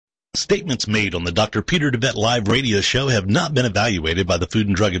Statements made on the Dr. Peter DeVette Live radio show have not been evaluated by the Food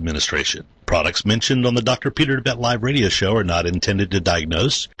and Drug Administration. Products mentioned on the Dr. Peter DeVette Live radio show are not intended to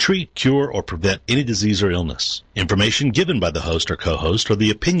diagnose, treat, cure, or prevent any disease or illness. Information given by the host or co-host are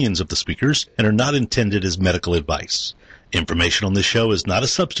the opinions of the speakers and are not intended as medical advice. Information on this show is not a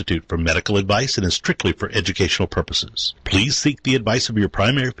substitute for medical advice and is strictly for educational purposes. Please seek the advice of your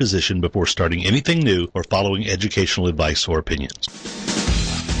primary physician before starting anything new or following educational advice or opinions.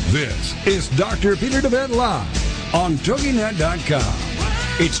 This is Dr. Peter DeVette Live on TogiNet.com.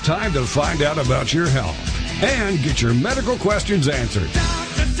 It's time to find out about your health and get your medical questions answered.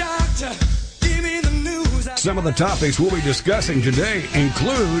 Doctor, give me the news. Some of the topics we'll be discussing today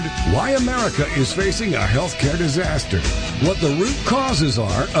include why America is facing a healthcare disaster, what the root causes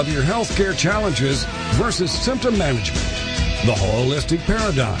are of your healthcare challenges versus symptom management, the holistic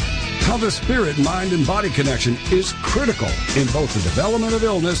paradigm, how the spirit, mind, and body connection is critical in both the development of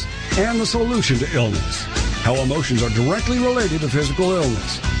illness and the solution to illness, how emotions are directly related to physical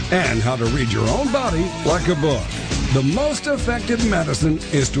illness, and how to read your own body like a book. The most effective medicine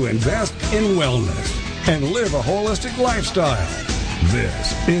is to invest in wellness and live a holistic lifestyle.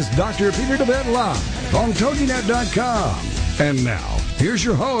 This is Dr. Peter DeVette Live on TogiNet.com. And now, here's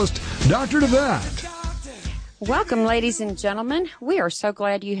your host, Dr. DeVette. Welcome, ladies and gentlemen. We are so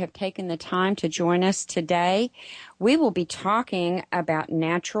glad you have taken the time to join us today. We will be talking about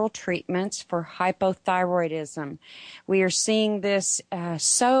natural treatments for hypothyroidism. We are seeing this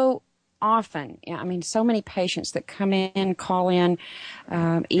so often. I mean, so many patients that come in, call in,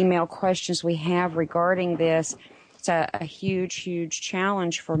 email questions we have regarding this. It's a huge, huge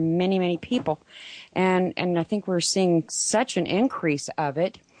challenge for many, many people. And I think we're seeing such an increase of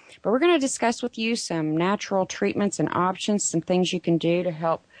it. But we're going to discuss with you some natural treatments and options, some things you can do to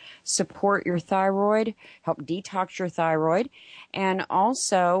help support your thyroid, help detox your thyroid, and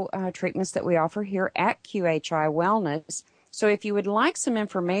also treatments that we offer here at QHI Wellness. So if you would like some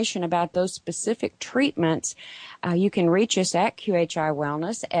information about those specific treatments, you can reach us at QHI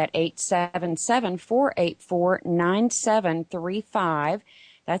Wellness at 877-484-9735.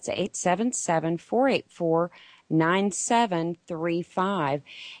 That's 877-484-9735.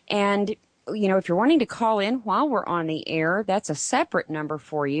 And, you know, if you're wanting to call in while we're on the air, that's a separate number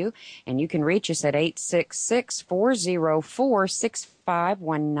for you. And you can reach us at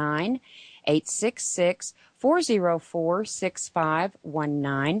 866-404-6519,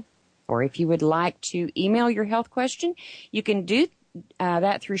 866-404-6519. Or if you would like to email your health question, you can do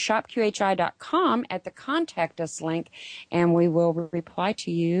that through shopqhi.com at the Contact Us link, and we will reply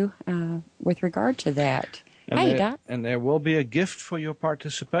to you with regard to that. Hey, Doc. And there will be a gift for your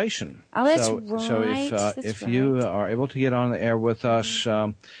participation. Oh, that's right. So if you are able to get on the air with us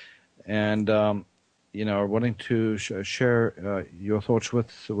and are willing to share your thoughts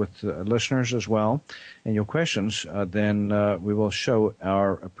with listeners as well and your questions, then we will show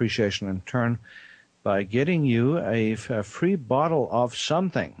our appreciation in turn by getting you a free bottle of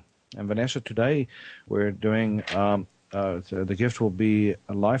something. And Vanessa, today we're doing the gift will be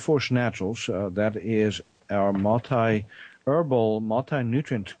Life Force Naturals. That is our multi-herbal,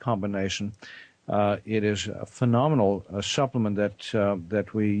 multi-nutrient combination. It is a phenomenal supplement that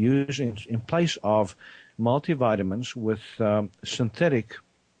we use in place of multivitamins with synthetic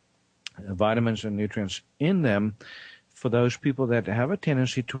vitamins and nutrients in them for those people that have a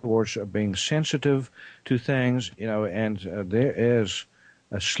tendency towards being sensitive to things, and there is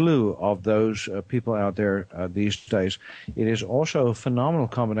a slew of those people out there these days. It is also a phenomenal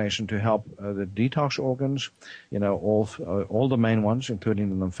combination to help the detox organs, all the main ones, including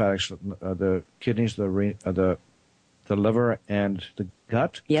the lymphatics, the kidneys, the liver, and the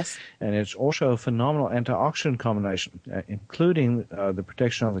gut. Yes. And it's also a phenomenal antioxidant combination, including the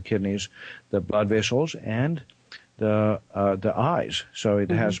protection of the kidneys, the blood vessels, and the eyes. So it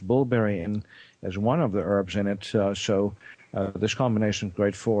has bullberry in as one of the herbs in it. This combination is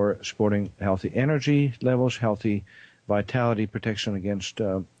great for supporting healthy energy levels, healthy vitality, protection against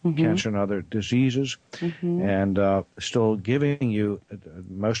cancer and other diseases, and still giving you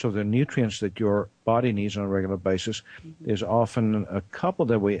most of the nutrients that your body needs on a regular basis. There's often a couple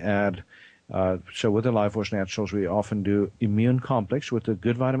that we add. So with the Life Force Naturals, we often do immune complex with the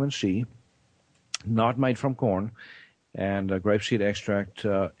good vitamin C, not made from corn, and grapeseed extract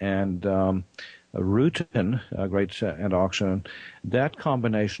and rutin, a great antioxidant. That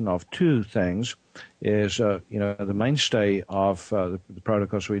combination of two things is, the mainstay of the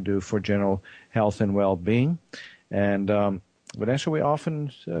protocols we do for general health and well-being. And Vanessa, we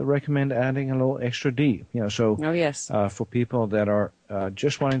often recommend adding a little extra D. Oh, yes. For people that are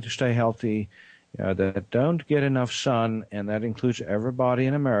just wanting to stay healthy that don't get enough sun, and that includes everybody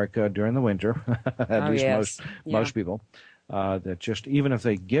in America during the winter, at least most people. That just even if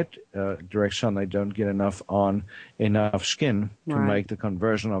they get direct sun, they don't get enough skin to make the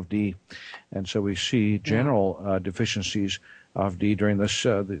conversion of D, and so we see general deficiencies of D during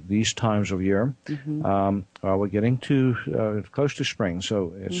these times of year. We're getting close to spring,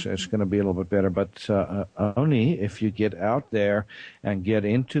 so it's going to be a little bit better, but only if you get out there and get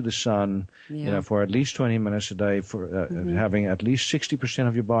into the sun, for at least 20 minutes a day, for having at least 60%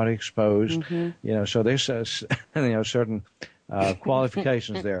 of your body exposed. So there's certain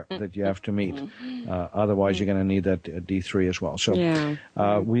qualifications there that you have to meet. Otherwise, you're going to need that D3 as well. So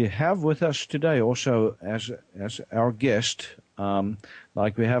we have with us today also as our guest,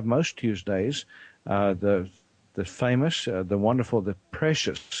 like we have most Tuesdays, the famous, the wonderful, the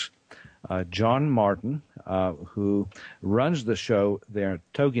precious John Martin, who runs the show there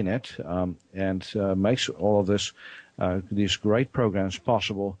at TogiNet and makes all of these great programs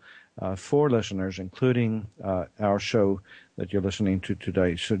possible for listeners, including our show that you're listening to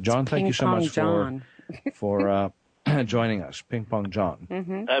today. So, John, thank you so much for joining us. Ping Pong John.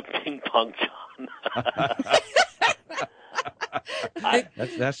 Ping Pong John.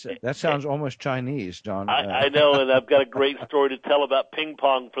 That sounds almost Chinese, John. I know, and I've got a great story to tell about ping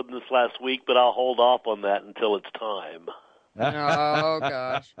pong from this last week, but I'll hold off on that until it's time. Oh,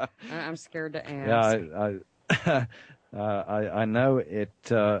 gosh. I'm scared to ask. Yeah, I know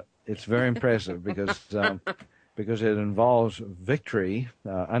it's very impressive because it involves victory,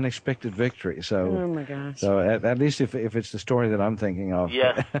 unexpected victory. So, oh my gosh! So at least if it's the story that I'm thinking of.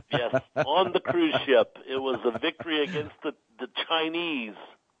 Yes. On the cruise ship, it was a victory against the Chinese.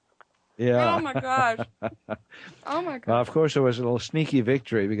 Yeah. Oh my gosh! Oh my gosh! Well, of course, it was a little sneaky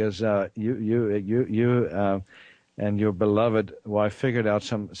victory because you and your beloved wife figured out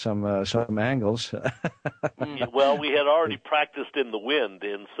some angles. Well, we had already practiced in the wind,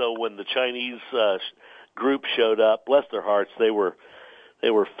 and so when the Chinese group showed up, bless their hearts, they were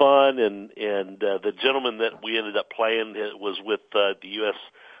fun, and the gentleman that we ended up playing was with the U.S.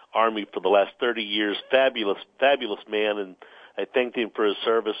 Army for the last 30 years. Fabulous man, and I thanked him for his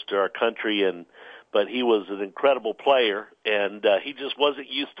service to our country. But he was an incredible player, and he just wasn't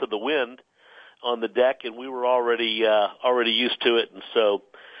used to the wind on the deck, and we were already used to it, and so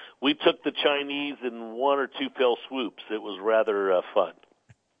we took the Chinese in one or two fell swoops. It was rather fun.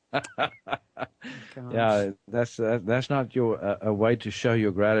 Yeah, that's not a way to show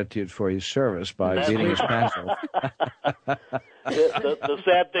your gratitude for his service by beating his pants off. The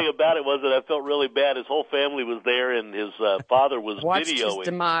sad thing about it was that I felt really bad. His whole family was there, and his father was watched videoing his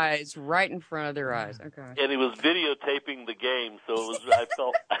demise right in front of their eyes. Okay, and he was videotaping the game, so it was.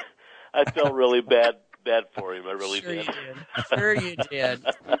 I felt really bad for him. I really did. Sure you did.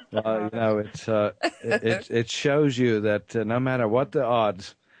 Well, it shows you that no matter what the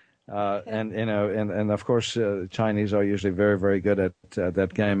odds, and of course Chinese are usually very, very good at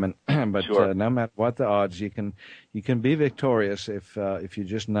that game, but sure. No matter what the odds, you can be victorious if you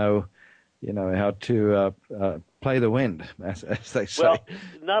just know how to play the wind, as they say. Well,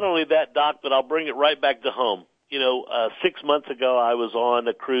 not only that, Doc, but I'll bring it right back to home. 6 months ago, I was on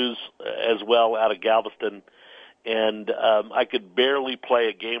a cruise as well out of Galveston, and I could barely play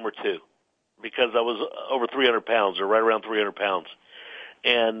a game or two because I was over 300 pounds or right around 300 pounds.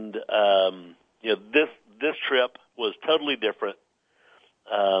 And, this trip was totally different.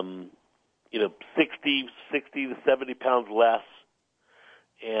 60 to 70 pounds less.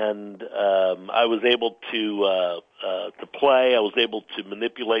 And I was able to play. I was able to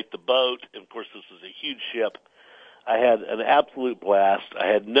manipulate the boat. And, of course, this is a huge ship. I had an absolute blast. I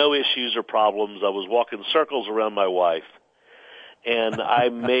had no issues or problems. I was walking circles around my wife, and I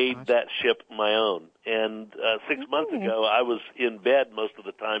made that ship my own. And 6 months ago, I was in bed most of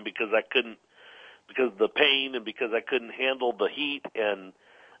the time because of the pain and because I couldn't handle the heat. And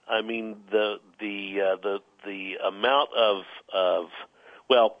I mean the amount of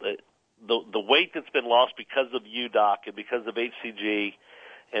the weight that's been lost because of you, Doc, and because of HCG.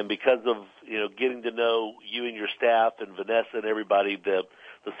 And because of getting to know you and your staff and Vanessa and everybody, the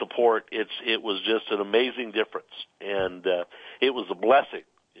support, it was just an amazing difference, and it was a blessing.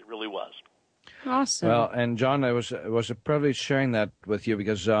 It really was. Awesome. Well, and John, it was a privilege sharing that with you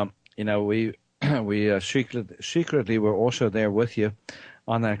because we secretly were also there with you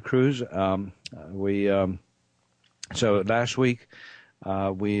on that cruise. So last week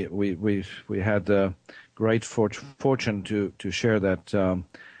we had the great fortune to share that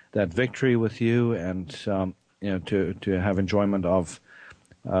victory with you, and to have enjoyment of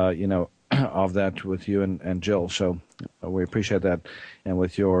that with you and Jill. So we appreciate that, and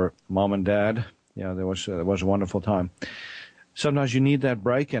with your mom and dad there was a wonderful time. Sometimes you need that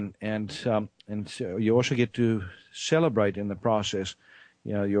break, and you also get to celebrate in the process,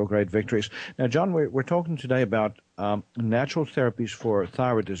 your great victories. Now, John, we're talking today about natural therapies for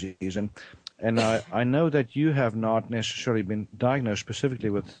thyroid disease, and I know that you have not necessarily been diagnosed specifically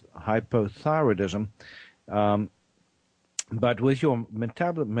with hypothyroidism, but with your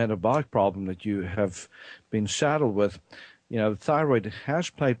metabolic problem that you have been saddled with, thyroid has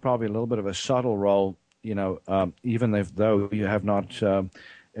played probably a little bit of a subtle role, even though you have not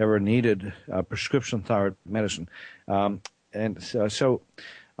ever needed prescription thyroid medicine. And so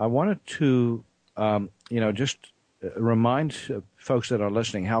I wanted to, just remind folks that are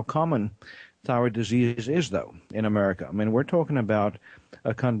listening how common thyroid disease is, though, in America. I mean, we're talking about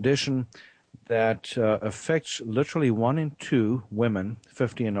a condition that affects literally 1 in 2 women,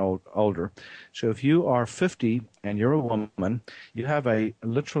 50 and older. So if you are 50 and you're a woman, you have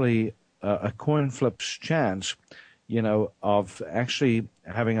literally a coin flip's chance, of actually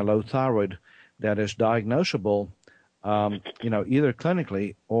having a low thyroid that is diagnosable, either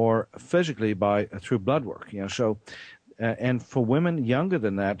clinically or physically through blood work. So, and for women younger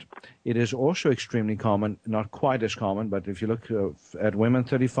than that, it is also extremely common, not quite as common, but if you look at women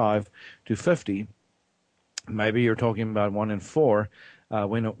 35 to 50, maybe you're talking about 1 in 4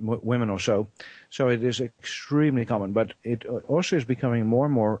 women or so. So it is extremely common, but it also is becoming more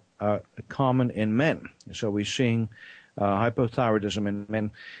and more common in men. So we're seeing hypothyroidism in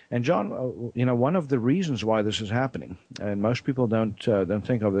men. And John, one of the reasons why this is happening, and most people don't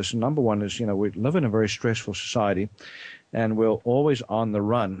think of this. Number one is, we live in a very stressful society, and we're always on the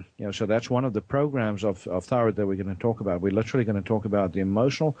run. So that's one of the programs of thyroid that we're going to talk about. We're literally going to talk about the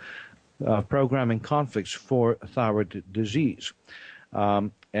emotional programming conflicts for thyroid disease.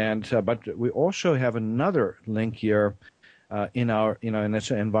 But we also have another link here in our, and it's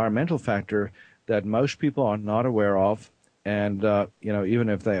an environmental factor that most people are not aware of, and even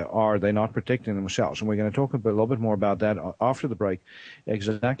if they are, they're not protecting themselves. And we're going to talk a little bit more about that after the break,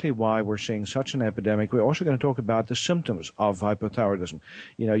 exactly why we're seeing such an epidemic. We're also going to talk about the symptoms of hypothyroidism.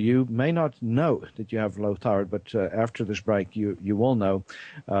 You may not know that you have low thyroid, but after this break, you will know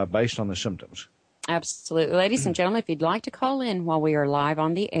based on the symptoms. Absolutely. Ladies and gentlemen, if you'd like to call in while we are live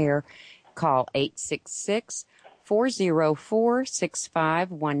on the air, call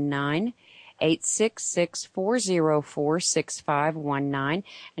 866-404-6519. 866-404-6519.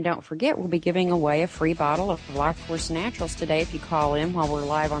 And don't forget, we'll be giving away a free bottle of Life Force Naturals today if you call in while we're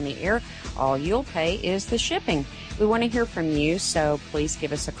live on the air. All you'll pay is the shipping. We want to hear from you, so please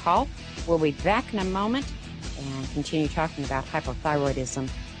give us a call. We'll be back in a moment and continue talking about hypothyroidism.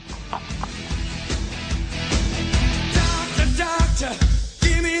 Doctor,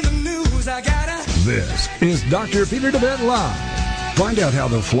 give me the news. This is Dr. Peter DeVette Live. Find out how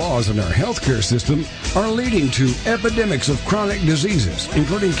the flaws in our healthcare system are leading to epidemics of chronic diseases,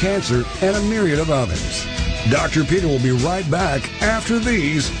 including cancer and a myriad of others. Dr. Peter will be right back after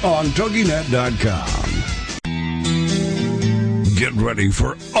these on TogiNet.com. Get ready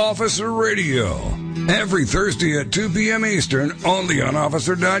for Officer Radio. Every Thursday at 2 p.m. Eastern, only on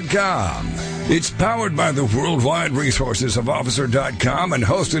Officer.com. It's powered by the worldwide resources of Officer.com and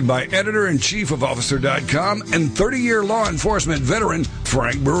hosted by Editor-in-Chief of Officer.com and 30-year law enforcement veteran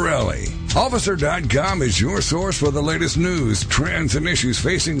Frank Borelli. Officer.com is your source for the latest news, trends, and issues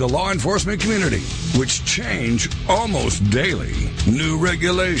facing the law enforcement community, which change almost daily. New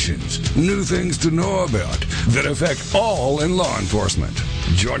regulations, new things to know about that affect all in law enforcement.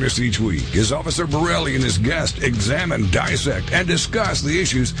 Join us each week as Officer Borelli and his guests examine, dissect, and discuss the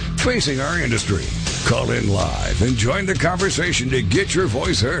issues facing our industry. Call in live and join the conversation to get your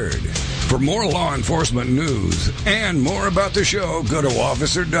voice heard. For more law enforcement news and more about the show, go to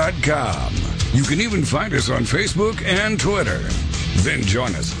Officer.com. You can even find us on Facebook and Twitter. Then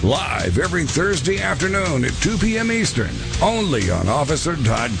join us live every Thursday afternoon at 2 p.m. Eastern, only on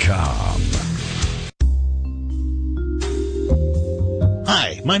Officer.com.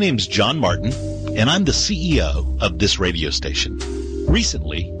 Hi, my name's John Martin, and I'm the CEO of this radio station.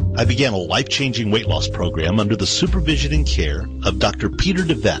 Recently, I began a life-changing weight loss program under the supervision and care of Dr. Peter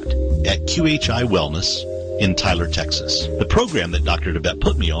DeVette at QHI Wellness in Tyler, Texas. The program that Dr. DeVette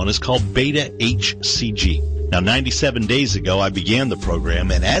put me on is called Beta HCG. Now, 97 days ago, I began the program,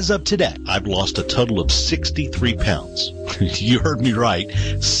 and as of today, I've lost a total of 63 pounds. You heard me right,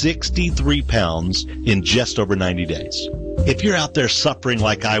 63 pounds in just over 90 days. If you're out there suffering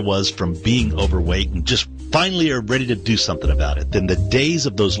like I was from being overweight and just finally are ready to do something about it, then the days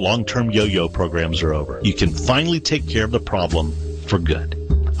of those long-term yo-yo programs are over. You can finally take care of the problem for good.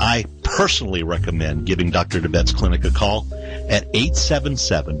 I personally recommend giving Dr. DeBette's clinic a call at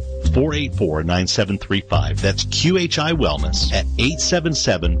 877-484-9735. That's QHI Wellness at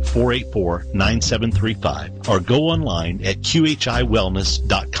 877-484-9735. Or go online at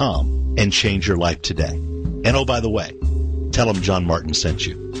QHIWellness.com and change your life today. And oh, by the way, tell them John Martin sent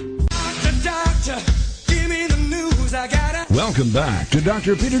you. Welcome back to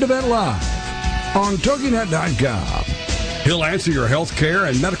Dr. Peter DeBette Live on TogiNet.com. He'll answer your health care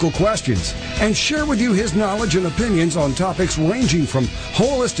and medical questions and share with you his knowledge and opinions on topics ranging from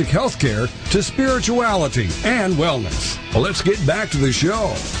holistic health care to spirituality and wellness. Well, let's get back to the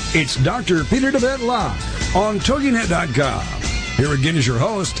show. It's Dr. Peter DeBette Live on TogiNet.com. Here again is your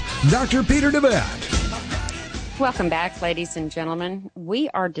host, Dr. Peter DeBette. Welcome back, ladies and gentlemen. We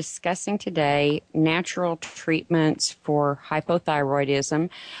are discussing today natural treatments for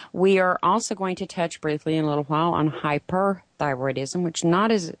hypothyroidism. We are also going to touch briefly in a little while on hyperthyroidism, which is not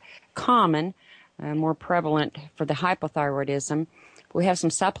as common, more prevalent for the hypothyroidism. We have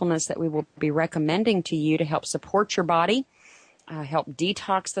some supplements that we will be recommending to you to help support your body, help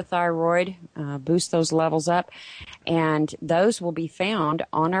detox the thyroid, boost those levels up, and those will be found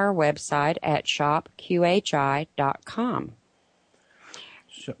on our website at shopqhi.com.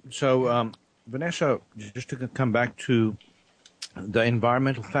 So, Vanessa, just to come back to the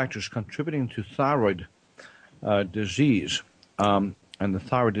environmental factors contributing to thyroid disease and the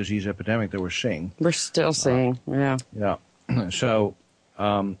thyroid disease epidemic that we're seeing. We're still seeing, yeah. Yeah. So,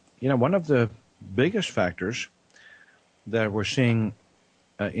 one of the biggest factors that we're seeing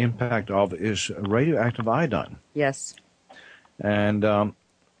impact of is radioactive iodine. Yes. And,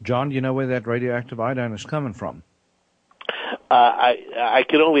 John, do you know where that radioactive iodine is coming from? I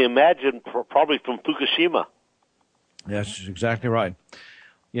can only imagine probably from Fukushima. Yes, exactly right.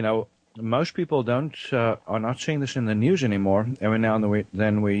 Most people are not seeing this in the news anymore. Every now and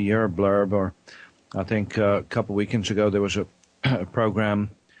then we hear a blurb, or I think a couple of weekends ago there was a program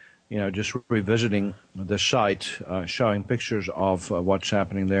just revisiting the site, showing pictures of what's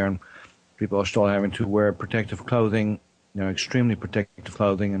happening there. And people are still having to wear protective clothing, extremely protective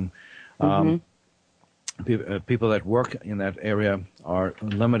clothing. And people that work in that area are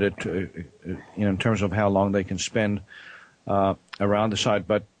limited to, in terms of how long they can spend around the site.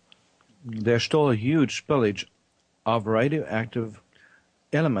 But there's still a huge spillage of radioactive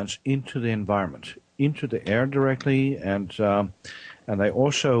elements into the environment, into the air directly, and they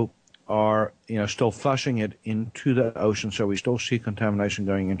also are still flushing it into the ocean, so we still see contamination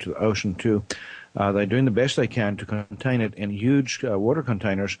going into the ocean too. They're doing the best they can to contain it in huge water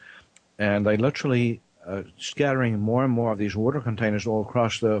containers, and they literally scattering more and more of these water containers all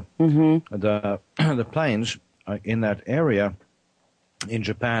across the plains in that area in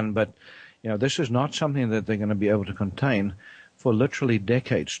Japan. But this is not something that they're going to be able to contain for literally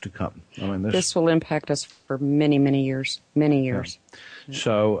decades to come. I mean, this will impact us for many, many years. Many years. Yeah.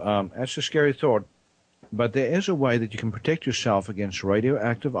 So that's a scary thought. But there is a way that you can protect yourself against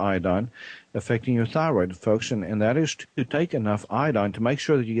radioactive iodine affecting your thyroid, folks, and that is to take enough iodine to make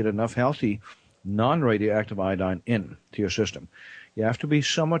sure that you get enough healthy, non-radioactive iodine into your system. You have to be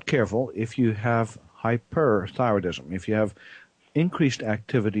somewhat careful if you have hyperthyroidism. If you have increased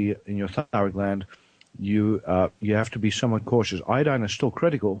activity in your thyroid gland, you have to be somewhat cautious. Iodine is still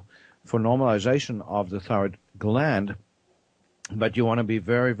critical for normalization of the thyroid gland, but you want to be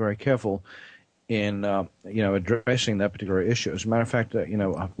very, very careful in addressing that particular issue. As a matter of fact,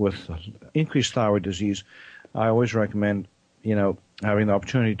 with increased thyroid disease, I always recommend having the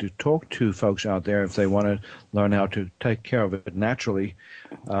opportunity to talk to folks out there if they want to learn how to take care of it naturally,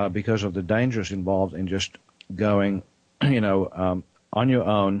 because of the dangers involved in just going on your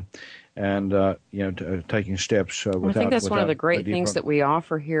own and taking steps without. I think that's one of the great things that we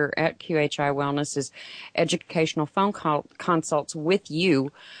offer here at QHI Wellness is educational phone consults with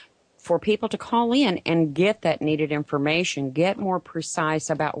you for people to call in and get that needed information, get more precise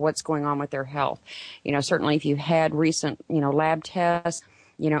about what's going on with their health. Certainly if you had recent, lab tests,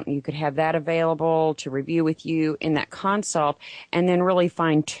 you could have that available to review with you in that consult, and then really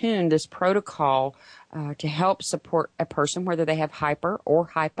fine-tune this protocol to help support a person, whether they have hyper or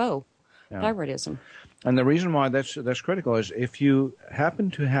hypothyroidism. And the reason why that's critical is if you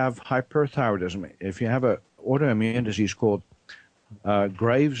happen to have hyperthyroidism, if you have an autoimmune disease called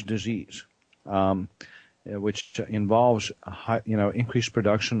Graves' disease, which involves increased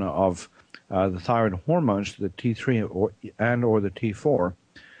production of the thyroid hormones, the T3 or the T4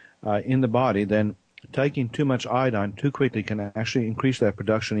 in the body, then taking too much iodine too quickly can actually increase that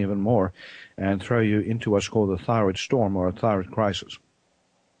production even more and throw you into what's called a thyroid storm or a thyroid crisis.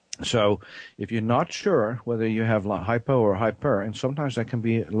 So if you're not sure whether you have hypo or hyper, and sometimes that can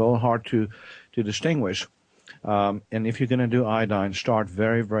be a little hard to distinguish, and if you're going to do iodine, start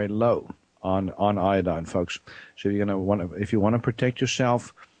very, very low on iodine, folks. So if you want to protect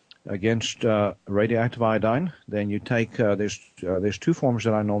yourself against radioactive iodine, then you take there's two forms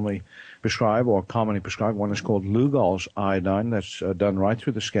that I normally prescribe or commonly prescribe. One is called Lugol's iodine, that's done right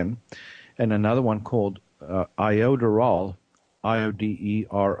through the skin, and another one called ioderol,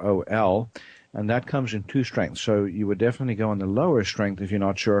 IODEROL, and that comes in two strengths. So you would definitely go on the lower strength if you're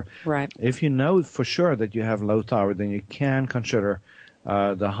not sure. Right. If you know for sure that you have low thyroid, then you can consider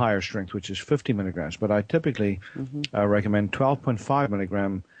the higher strength, which is 50 milligrams. But I typically recommend 12.5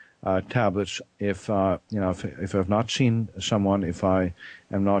 milligram tablets if I've not seen someone, if I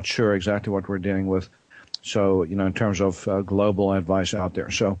am not sure exactly what we're dealing with. So, in terms of global advice out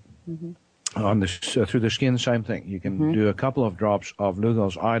there. So on this through the skin, same thing. You can do a couple of drops of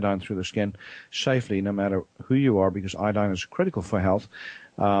Lugol's iodine through the skin safely, no matter who you are, because iodine is critical for health.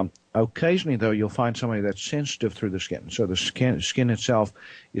 Occasionally, though, you'll find somebody that's sensitive through the skin. So the skin itself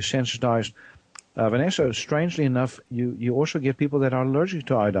is sensitized. Vanessa, strangely enough, you also get people that are allergic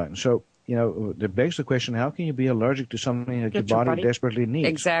to iodine. So, that begs the question, how can you be allergic to something that your body desperately needs?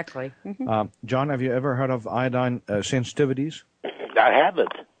 Exactly. John, have you ever heard of iodine sensitivities? I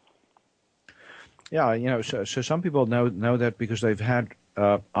haven't. Yeah, so some people know that because they've had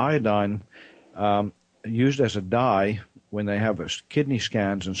iodine used as a dye when they have kidney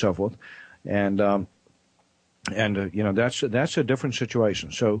scans and so forth, and that's a different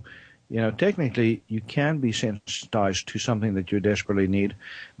situation. So, technically you can be sensitized to something that you desperately need,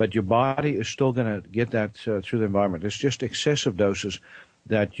 but your body is still going to get that through the environment. It's just excessive doses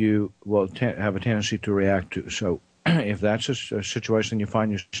that you will have a tendency to react to. So if that's a situation you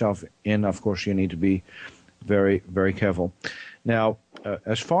find yourself in, of course, you need to be very, very careful. Now,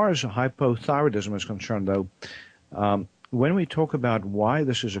 as far as hypothyroidism is concerned, though, when we talk about why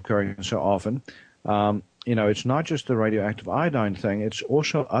this is occurring so often, it's not just the radioactive iodine thing. It's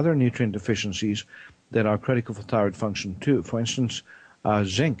also other nutrient deficiencies that are critical for thyroid function too. For instance,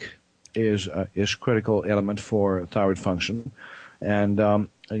 zinc is critical element for thyroid function, and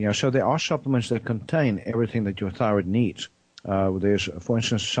so there are supplements that contain everything that your thyroid needs. There's, for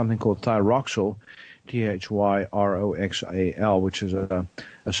instance, something called Thyroxal, Thyroxal, which is a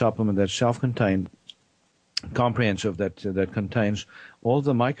supplement that's self-contained, comprehensive, that contains all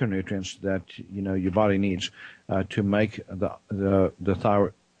the micronutrients that your body needs to make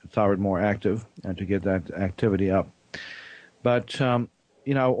the thyroid more active and to get that activity up. But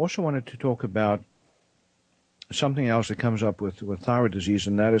I also wanted to talk about something else that comes up with thyroid disease,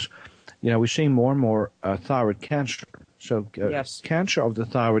 and that is, we're seeing more and more thyroid cancer. So yes. Cancer of the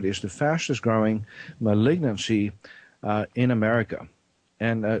thyroid is the fastest growing malignancy in America.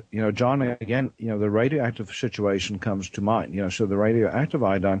 And, John, again, the radioactive situation comes to mind. So the radioactive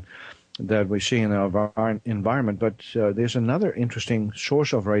iodine that we see in our environment. But there's another interesting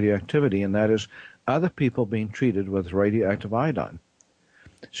source of radioactivity, and that is other people being treated with radioactive iodine.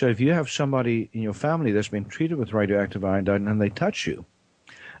 So if you have somebody in your family that's been treated with radioactive iodine and they touch you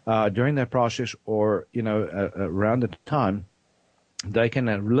during that process or, around the time, they can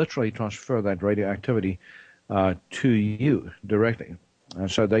literally transfer that radioactivity to you directly. And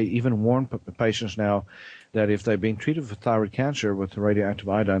so they even warn patients now that if they've been treated for thyroid cancer with radioactive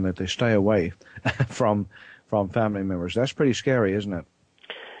iodine, that they stay away from family members. That's pretty scary, isn't it?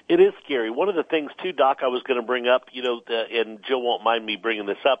 It is scary. One of the things, too, Doc, I was going to bring up, and Jill won't mind me bringing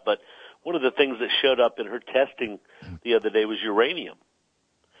this up, but one of the things that showed up in her testing the other day was uranium.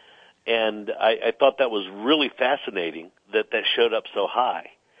 And I thought that was really fascinating that showed up so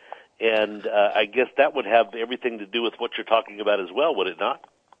high. And I guess that would have everything to do with what you're talking about as well, would it not?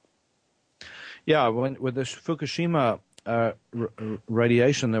 Yeah, with this Fukushima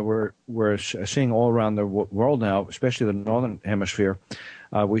radiation that we're seeing all around the world now, especially the northern hemisphere,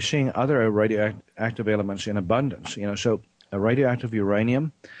 we're seeing other radioactive elements in abundance. So radioactive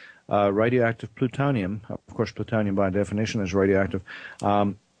uranium, radioactive plutonium. Of course, plutonium by definition is radioactive,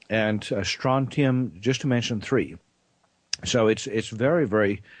 and strontium, just to mention three. So it's very,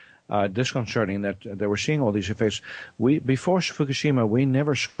 very disconcerting that we're seeing all these effects. Before Fukushima, we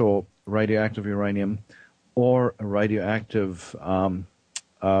never saw radioactive uranium or radioactive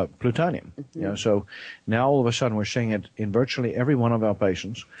plutonium. So now all of a sudden we're seeing it in virtually every one of our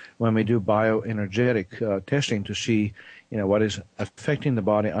patients when we do bioenergetic testing to see, what is affecting the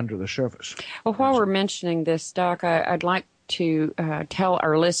body under the surface. Well, while we're mentioning this, Doc, I'd like to tell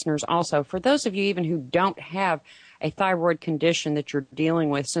our listeners also, for those of you even who don't have a thyroid condition that you're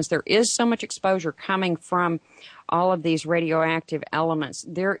dealing with, since there is so much exposure coming from all of these radioactive elements.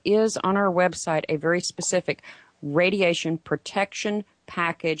 There is on our website a very specific radiation protection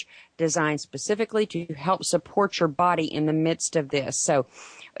package designed specifically to help support your body in the midst of this. So,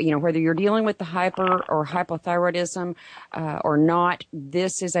 whether you're dealing with the hyper or hypothyroidism or not,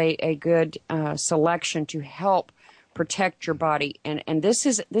 this is a good selection to help protect your body. And this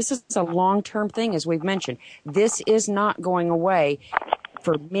is a long-term thing, as we've mentioned. This is not going away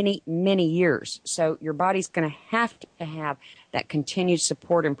for many, many years. So your body's going to have that continued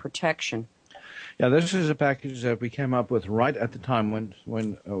support and protection. Yeah, this is a package that we came up with right at the time when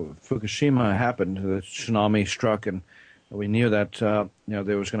Fukushima happened. The tsunami struck, and we knew that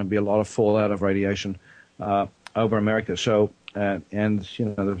there was going to be a lot of fallout of radiation over America. So, a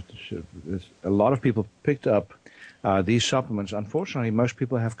lot of people picked up these supplements. Unfortunately, most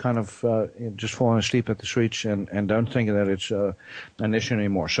people have kind of just fallen asleep at the switch and don't think that it's an issue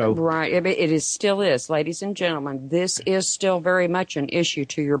anymore. So, right, it still is, ladies and gentlemen. This is still very much an issue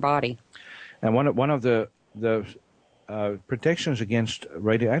to your body. And one of the protections against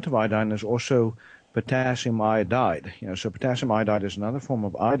radioactive iodine is also potassium iodide. So potassium iodide is another form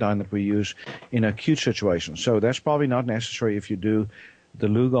of iodine that we use in acute situations. So that's probably not necessary if you do the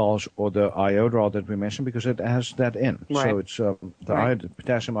Lugol's or the Iodrol that we mentioned, because it has that in. Right. So it's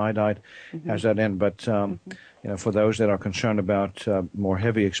potassium iodide has that in. But for those that are concerned about more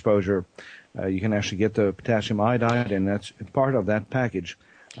heavy exposure, you can actually get the potassium iodide, and that's part of that package.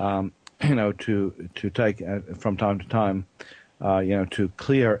 To take from time to time, to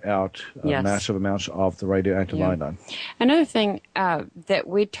clear out massive amounts of the radioactive iodine. Another thing that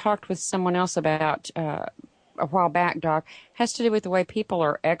we talked with someone else about a while back, Doc, has to do with the way people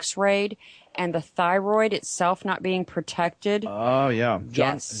are x-rayed and the thyroid itself not being protected. Oh, yeah.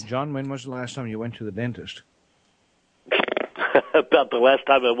 Yes. John, when was the last time you went to the dentist? About the last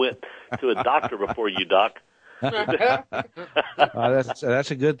time I went to a doctor before you, Doc. That's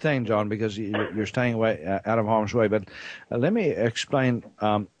a good thing, John, because you're staying away out of harm's way. But let me explain,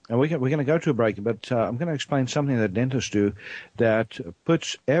 and we're going to go to a break, but I'm going to explain something that dentists do that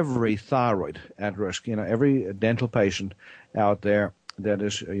puts every thyroid at risk. Every dental patient out there that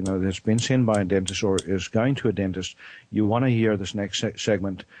is, that's been seen by a dentist or is going to a dentist, you want to hear this next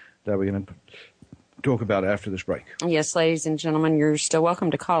segment that we're going to talk about after this break. Yes, ladies and gentlemen, you're still welcome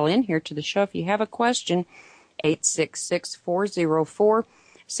to call in here to the show if you have a question.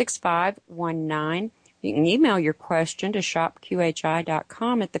 866-404-6519. You can email your question to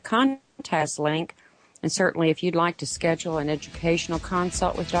shopqhi.com at the contact link. And certainly if you'd like to schedule an educational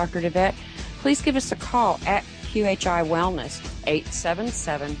consult with Dr. DeVette, please give us a call at QHI Wellness,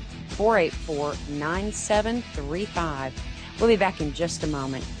 877-484-9735. We'll be back in just a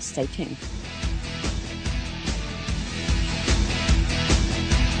moment. Stay tuned.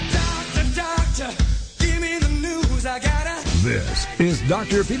 Doctor, give me the news, I gotta. This is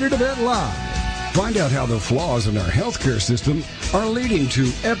Dr. Peter DeVette Live. Find out how the flaws in our healthcare system are leading to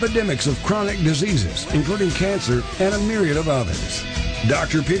epidemics of chronic diseases, including cancer and a myriad of others.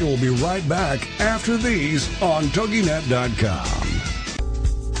 Dr. Peter will be right back after these on TogiNet.com.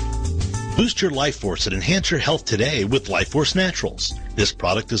 Boost your life force and enhance your health today with Life Force Naturals. This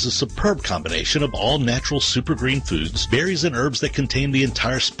product is a superb combination of all natural super green foods, berries and herbs that contain the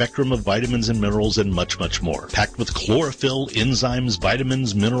entire spectrum of vitamins and minerals and much, much more. Packed with chlorophyll, enzymes,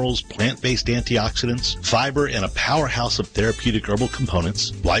 vitamins, minerals, plant-based antioxidants, fiber, and a powerhouse of therapeutic herbal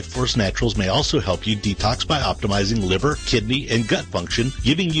components, Life Force Naturals may also help you detox by optimizing liver, kidney, and gut function,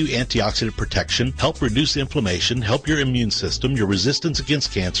 giving you antioxidant protection, help reduce inflammation, help your immune system, your resistance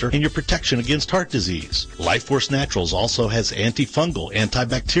against cancer, and your protection against heart disease. Life Force Naturals also has antifungal,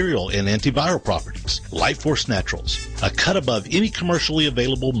 antibacterial, and antiviral properties. Life Force Naturals, a cut above any commercially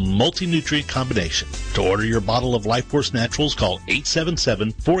available multi-nutrient combination. To order your bottle of Life Force Naturals, call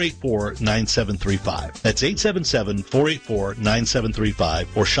 877-484-9735. That's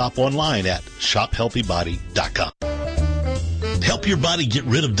 877-484-9735, or shop online at shophealthybody.com. Help your body get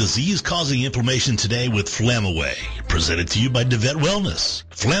rid of disease-causing inflammation today with Flamaway. Presented to you by DeVette Wellness.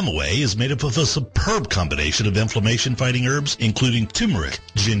 Flamaway is made up of a superb combination of inflammation-fighting herbs, including turmeric,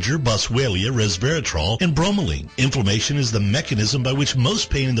 ginger, boswellia, resveratrol, and bromelain. Inflammation is the mechanism by which most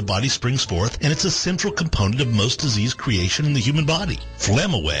pain in the body springs forth, and it's a central component of most disease creation in the human body.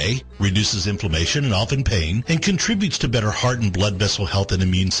 Flamaway reduces inflammation and often pain, and contributes to better heart and blood vessel health and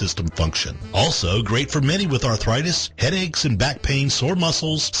immune system function. Also great for many with arthritis, headaches and back pain, sore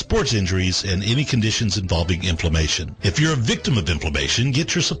muscles, sports injuries, and any conditions involving inflammation. If you're a victim of inflammation,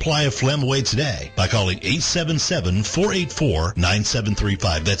 get your supply of Flamaway today by calling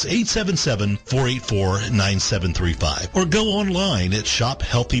 877-484-9735. That's 877-484-9735. Or go online at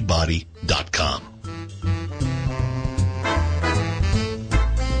shophealthybody.com.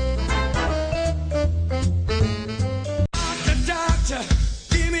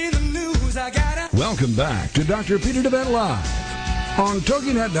 Welcome back to Dr. Peter DeVette Live on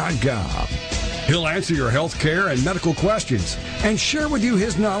TogiNet.com. He'll answer your health care and medical questions and share with you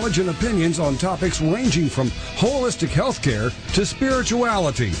his knowledge and opinions on topics ranging from holistic health care to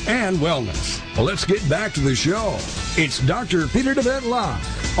spirituality and wellness. Well, let's get back to the show. It's Dr. Peter DeVette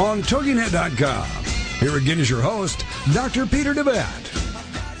Live on TogiNet.com. Here again is your host, Dr. Peter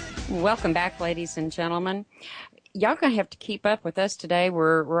DeVette. Welcome back, ladies and gentlemen. Y'all gonna have to keep up with us today.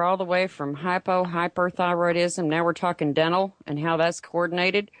 We're all the way from hypothyroidism. Now we're talking dental and how that's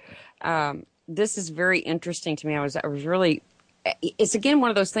coordinated. This is very interesting to me. I was really. It's again one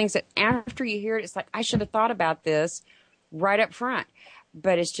of those things that after you hear it, it's like I should have thought about this right up front.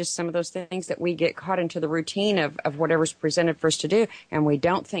 But it's just some of those things that we get caught into the routine of whatever's presented for us to do, and we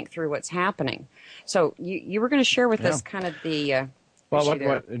don't think through what's happening. So you were going to share with us kind of the. Well,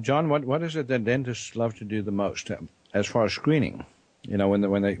 John, what is it that dentists love to do the most as far as screening? You know,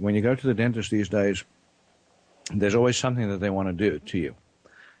 when you go to the dentist these days, there's always something that they want to do to you.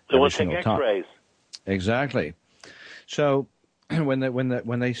 They want to take X-rays. Exactly. So when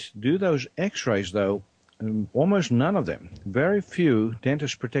they do those X-rays, though, almost none of them, very few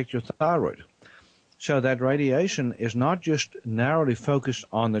dentists protect your thyroid. So that radiation is not just narrowly focused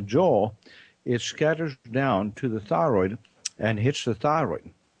on the jaw; it scatters down to the thyroid and hits the thyroid.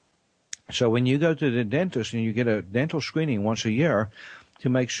 So when you go to the dentist and you get a dental screening once a year to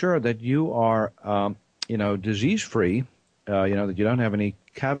make sure that you are, disease-free, that you don't have any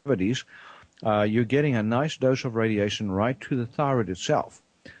cavities, you're getting a nice dose of radiation right to the thyroid itself.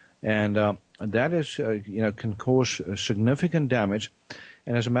 And that is, can cause significant damage.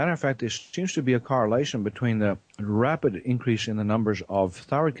 And as a matter of fact, there seems to be a correlation between the rapid increase in the numbers of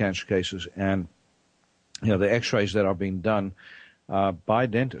thyroid cancer cases and the X-rays that are being done by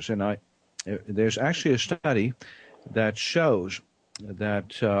dentists. And there's actually a study that shows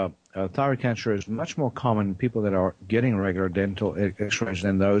that thyroid cancer is much more common in people that are getting regular dental X-rays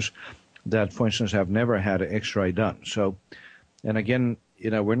than those that, for instance, have never had an X-ray done. So, and again,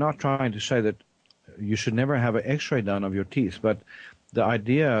 we're not trying to say that you should never have an X-ray done of your teeth, but the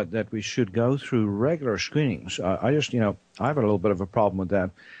idea that we should go through regular screenings, I have a little bit of a problem with that.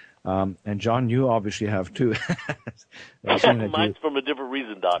 And John, you obviously have too. Mine's from a different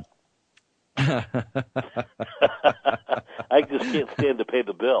reason, Doc. I just can't stand to pay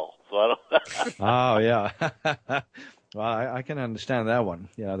the bill, so I don't. Oh yeah. Well, I can understand that one.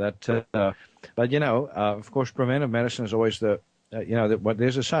 But of course, preventive medicine is always what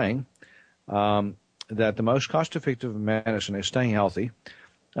there's a saying that the most cost-effective medicine is staying healthy,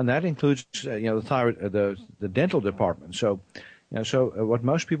 and that includes the thyroid, the dental department. So. What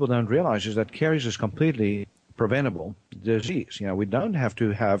most people don't realize is that caries is completely preventable disease. We don't have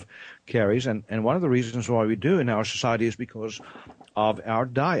to have caries, and one of the reasons why we do in our society is because of our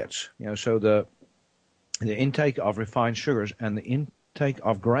diets. So the intake of refined sugars and the intake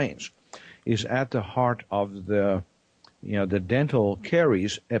of grains is at the heart of the dental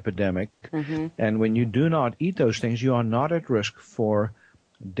caries epidemic. Mm-hmm. And when you do not eat those things, you are not at risk for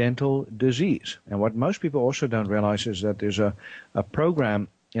dental disease. And what most people also don't realize is that there's a program,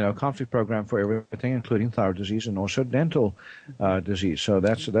 conflict program for everything, including thyroid disease and also dental disease. So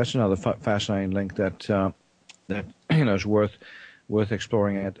that's another fascinating link that is worth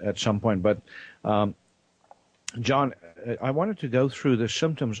exploring at some point. But John, I wanted to go through the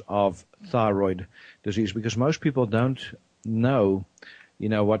symptoms of thyroid disease because most people don't know,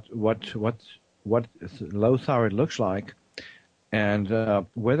 what low thyroid looks like, and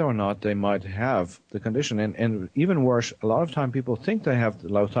whether or not they might have the condition. And even worse, a lot of time people think they have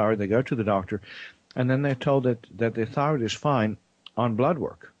low thyroid, they go to the doctor, and then they're told that their thyroid is fine on blood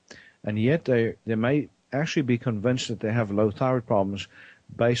work. And yet they may actually be convinced that they have low thyroid problems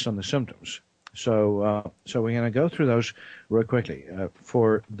based on the symptoms. So we're going to go through those real quickly.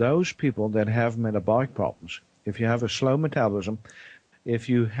 For those people that have metabolic problems, if you have a slow metabolism, if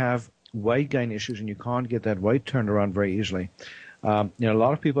you have weight gain issues and you can't get that weight turned around very easily. A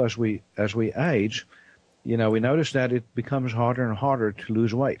lot of people as we age, we notice that it becomes harder and harder to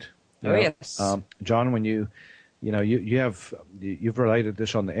lose weight. Yes. John, when you've related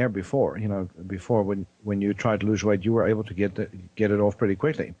this on the air before. Before when you tried to lose weight, you were able to get it off pretty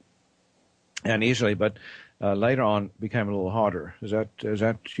quickly and easily, but later on became a little harder. Is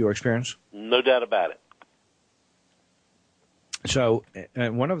that your experience? No doubt about it. So,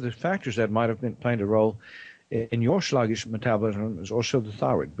 and one of the factors that might have been playing a role in your sluggish metabolism is also the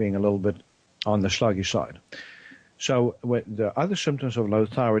thyroid being a little bit on the sluggish side. So, the other symptoms of low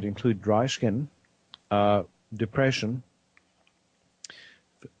thyroid include dry skin, depression,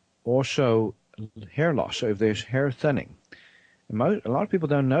 also hair loss. So, if there's hair thinning, A lot of people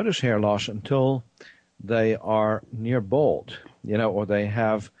don't notice hair loss until they are near bald, or they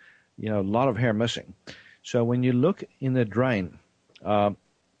have, a lot of hair missing. So when you look in the drain,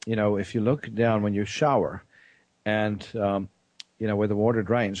 if you look down when you shower and, where the water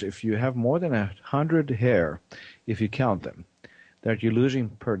drains, if you have more than 100 hair, if you count them, that you're losing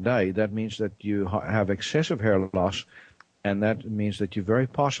per day, that means that you have excessive hair loss, and that means that you very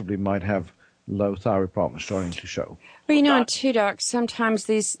possibly might have low thyroid problems starting to show. Well, and too, Doc, sometimes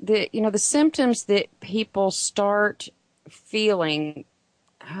the symptoms that people start feeling,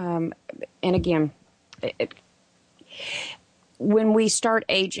 and again, when we start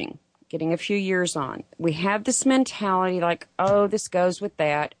aging, getting a few years on, we have this mentality like, oh, this goes with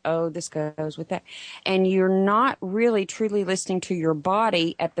that, oh, this goes with that. And you're not really truly listening to your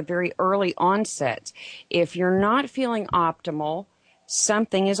body at the very early onsets. If you're not feeling optimal,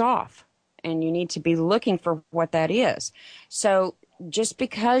 something is off, and you need to be looking for what that is. So just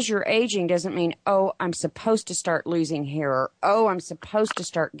because you're aging doesn't mean, oh, I'm supposed to start losing hair, or, oh, I'm supposed to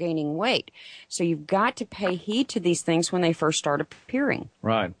start gaining weight. So you've got to pay heed to these things when they first start appearing.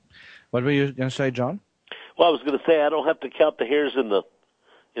 Right. What were you going to say, John? Well, I was going to say I don't have to count the hairs in the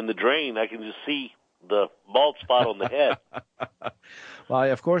drain. I can just see the bald spot on the head.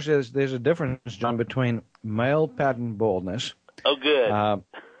 Well, of course, there's a difference, John, between male pattern baldness. Oh, good.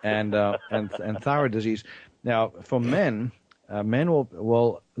 And thyroid disease. Now, for men, men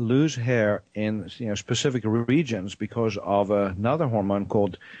will lose hair in specific regions because of another hormone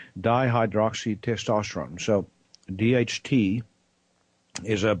called dihydroxytestosterone. So, DHT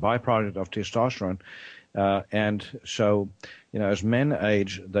is a byproduct of testosterone, and so as men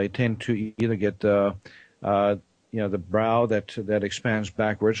age, they tend to either get the brow that expands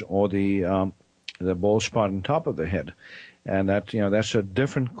backwards, or the bald spot on top of the head, and that's a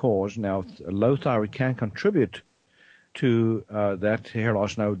different cause. Now, low thyroid can contribute to that hair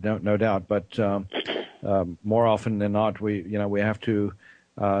loss, no doubt, but more often than not, we have to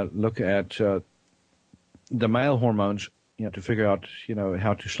look at the male hormones, to figure out,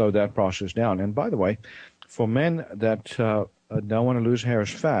 how to slow that process down. And by the way, for men that don't want to lose hair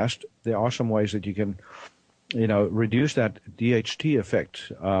as fast, there are some ways that you can, reduce that DHT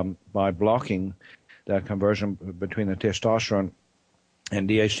effect by blocking that conversion between the testosterone and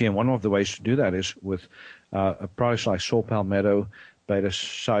DHT. And one of the ways to do that is with products like saw palmetto,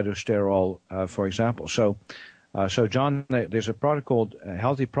 beta-sitosterol, for example. So John, there's a product called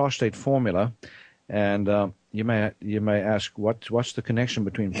Healthy Prostate Formula, and you may ask what's the connection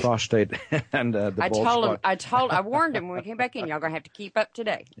between prostate and the bald spot? I warned him when we came back in. Y'all gonna have to keep up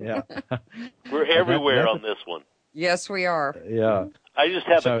today. Yeah, we're everywhere on this one. Yes, we are. Yeah, I just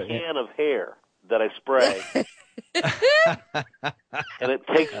have a can of hair that I spray, and it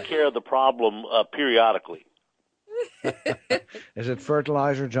takes care of the problem periodically. Is it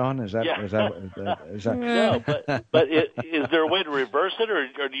fertilizer, John? Is that? No, but is there a way to reverse it, or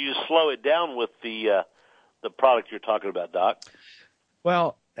do you slow it down with the product you're talking about, Doc?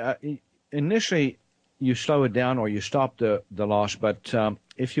 Well, initially you slow it down or you stop the loss, but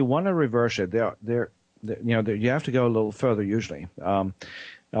if you want to reverse it, you have to go a little further usually.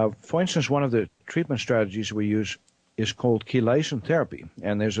 For instance, one of the treatment strategies we use is called chelation therapy,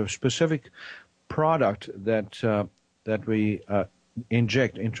 and there's a specific product that we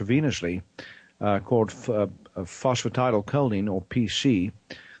inject intravenously called phosphatidylcholine, or PC,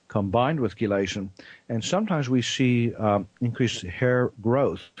 combined with chelation, and sometimes we see increased hair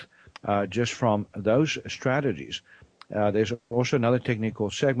growth just from those strategies. There's also another technique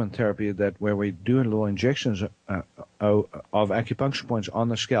called segment therapy where we do little injections of acupuncture points on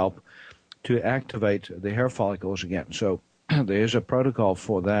the scalp to activate the hair follicles again. So there is a protocol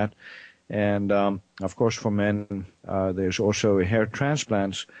for that. And, of course, for men, there's also hair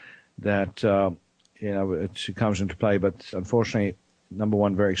transplants that, it comes into play. But unfortunately, number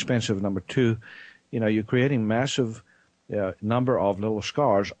one, very expensive. Number two, you're creating massive number of little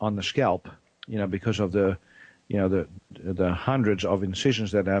scars on the scalp, because of the hundreds of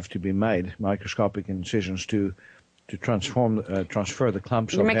incisions that have to be made, microscopic incisions to transfer the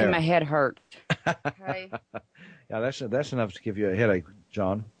clumps of hair. You're making my head hurt. Okay. Yeah, that's enough to give you a headache,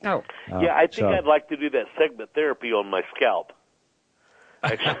 John. Oh. Yeah, I think I'd like to do that segment therapy on my scalp.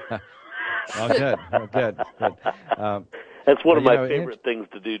 Good. That's one of my favorite things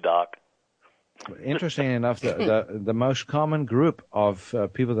to do, Doc. Interesting enough, the most common group of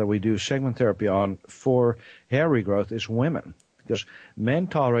people that we do segment therapy on for hair regrowth is women, because men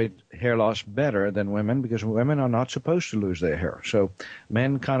tolerate hair loss better than women, because women are not supposed to lose their hair. So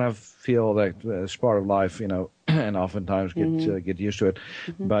men kind of feel that it's part of life, and oftentimes get used to it.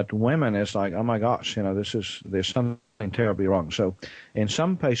 Mm-hmm. But women, it's like, oh my gosh, there's something terribly wrong. So in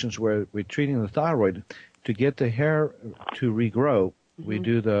some patients where we're treating the thyroid, to get the hair to regrow, we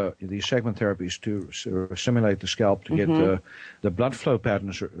do these segment therapies to stimulate the scalp to get the blood flow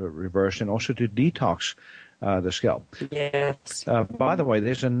patterns reversed, and also to detox the scalp. Yes. By the way,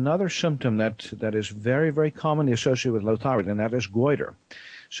 there's another symptom that is very, very commonly associated with low thyroid, and that is goiter.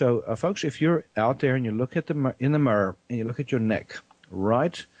 So, folks, if you're out there and you look at in the mirror and you look at your neck,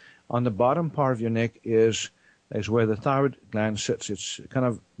 right on the bottom part of your neck is where the thyroid gland sits. It's kind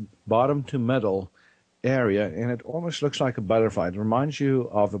of bottom to middle area, and it almost looks like a butterfly. It reminds you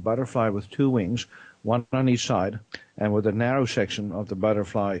of a butterfly with two wings, one on each side, and with a narrow section of the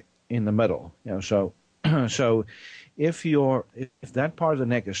butterfly in the middle. So if that part of the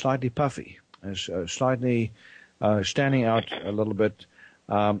neck is slightly puffy, is slightly standing out a little bit,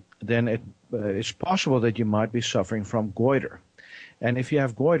 then it's possible that you might be suffering from goiter. And if you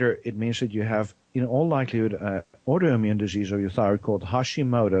have goiter, it means that you have, in all likelihood, autoimmune disease of your thyroid called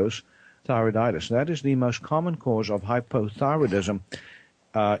Hashimoto's thyroiditis. That is the most common cause of hypothyroidism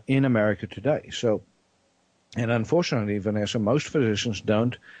in America today. So, and unfortunately, Vanessa, most physicians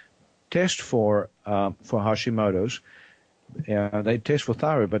don't test for Hashimoto's. They test for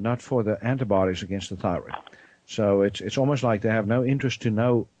thyroid, but not for the antibodies against the thyroid. So it's almost like they have no interest to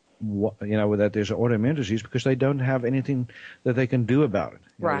know that there's an autoimmune disease because they don't have anything that they can do about it.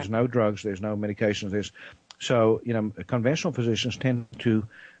 Right. There's no drugs, there's no medications. So conventional physicians tend to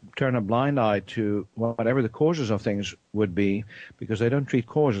turn a blind eye to whatever the causes of things would be because they don't treat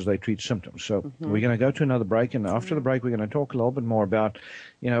causes, they treat symptoms. So we're going to go to another break, and after the break we're going to talk a little bit more about,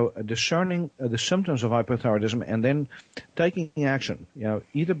 discerning the symptoms of hypothyroidism and then taking action,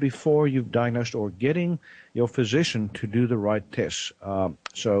 either before you've diagnosed or getting your physician to do the right tests.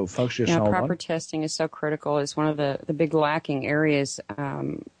 So folks, just hold on. Proper testing is so critical. It's one of the big lacking areas,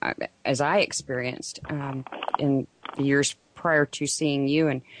 as I experienced in the years prior to seeing you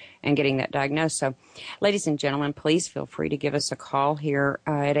and getting that diagnosed. So, ladies and gentlemen, please feel free to give us a call here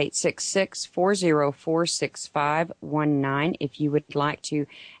at 866-404-6519 if you would like to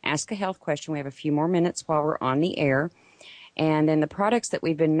ask a health question. We have a few more minutes while we're on the air. And then the products that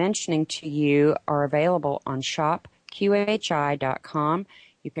we've been mentioning to you are available on shopqhi.com.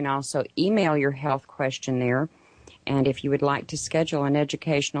 You can also email your health question there. And if you would like to schedule an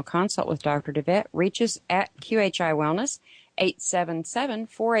educational consult with Dr. DeVette, reach us at QHI Wellness,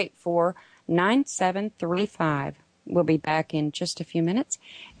 877-484-9735. We'll be back in just a few minutes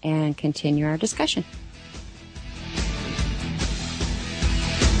and continue our discussion.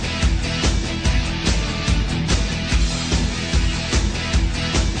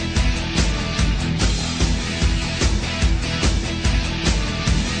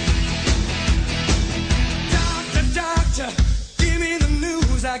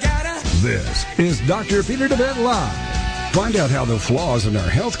 This is Dr. Peter DeVette Live. Find out how the flaws in our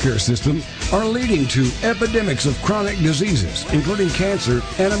healthcare system are leading to epidemics of chronic diseases, including cancer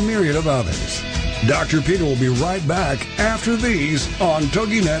and a myriad of others. Dr. Peter will be right back after these on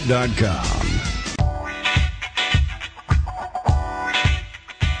TogiNet.com.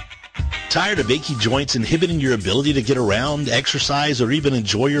 Tired of achy joints inhibiting your ability to get around, exercise, or even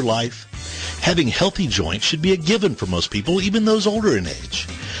enjoy your life? Having healthy joints should be a given for most people, even those older in age.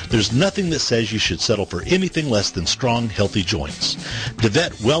 There's nothing that says you should settle for anything less than strong, healthy joints.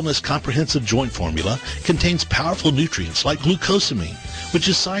 DeVette Wellness Comprehensive Joint Formula contains powerful nutrients like glucosamine, which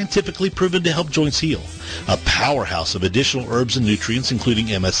is scientifically proven to help joints heal. A powerhouse of additional herbs and nutrients including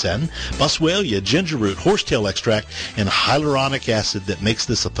MSM, boswellia, ginger root, horsetail extract, and hyaluronic acid that makes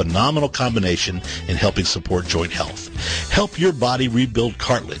this a phenomenal combination in helping support joint health. Help your body rebuild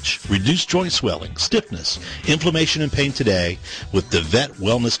cartilage, reduce joint swelling, stiffness, inflammation, and pain today with the DeVette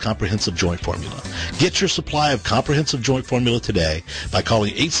Wellness Comprehensive Joint Formula. Get your supply of Comprehensive Joint Formula today by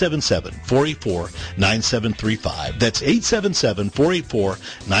calling 877-484-9735. That's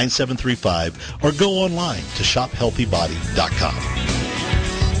 877-484-9735, or go online to shophealthybody.com.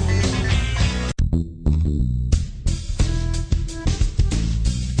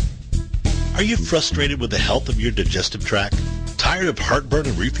 Are you frustrated with the health of your digestive tract? Tired of heartburn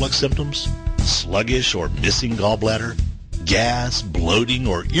and reflux symptoms? Sluggish or missing gallbladder? Gas, bloating,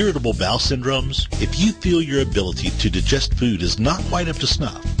 or irritable bowel syndromes? If you feel your ability to digest food is not quite up to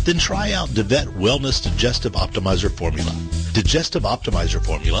snuff, then try out DeVette Wellness Digestive Optimizer Formula. Digestive Optimizer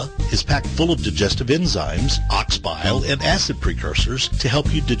Formula is packed full of digestive enzymes, ox bile, and acid precursors to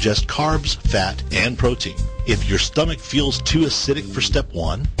help you digest carbs, fat, and protein. If your stomach feels too acidic for step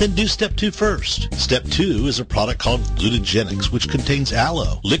 1, then do step 2 first. Step 2 is a product called Glutagenics, which contains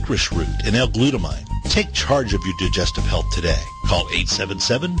aloe, licorice root, and L-glutamine. Take charge of your digestive health today. Call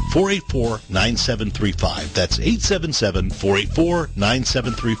 877-484-9735. That's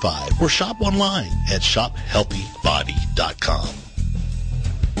 877-484-9735. Or shop online at shophealthybody.com.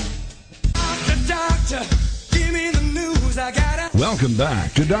 Welcome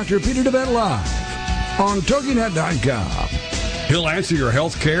back to Dr. Peter DeVette Live on TogiNet.com. He'll answer your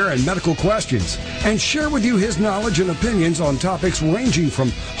health care and medical questions and share with you his knowledge and opinions on topics ranging from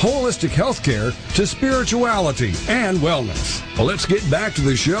holistic health care to spirituality and wellness. Well, let's get back to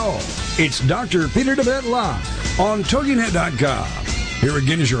the show. It's Dr. Peter DeVette Live on TogiNet.com. Here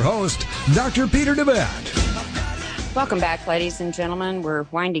again is your host, Dr. Peter DeVette. Welcome back, ladies and gentlemen. We're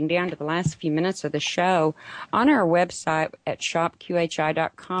winding down to the last few minutes of the show. On our website at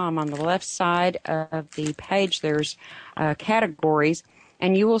shopqhi.com, on the left side of the page, there's categories,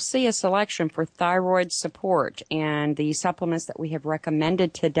 and you will see a selection for thyroid support. And the supplements that we have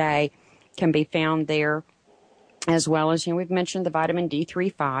recommended today can be found there, as well as, we've mentioned the vitamin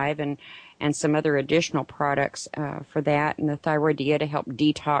D3-5 and some other additional products for that, and the thyroid DIA to help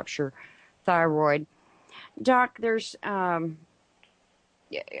detox your thyroid. Doc, there's the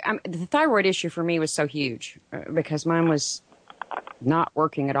thyroid issue for me was so huge because mine was not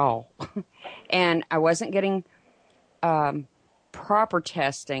working at all. And I wasn't getting proper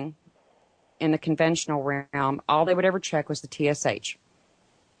testing in the conventional realm. All they would ever check was the TSH.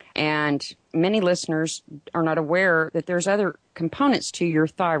 And many listeners are not aware that there's other components to your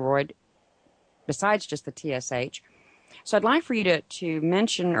thyroid besides just the TSH. So I'd like for you to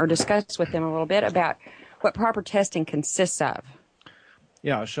mention or discuss with them a little bit about what proper testing consists of.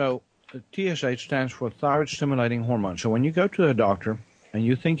 Yeah, so TSH stands for thyroid-stimulating hormone. So when you go to a doctor and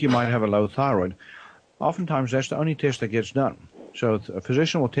you think you might have a low thyroid, oftentimes that's the only test that gets done. So a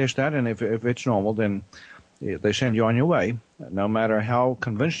physician will test that, and if it's normal, then they send you on your way, no matter how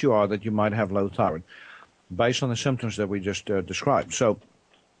convinced you are that you might have low thyroid, based on the symptoms that we just described. So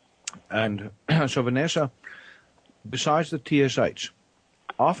Vanessa, besides the TSH,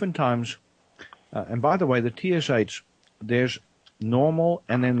 oftentimes, and by the way, the TSH, there's normal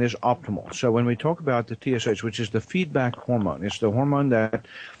and then there's optimal. So when we talk about the TSH, which is the feedback hormone, it's the hormone that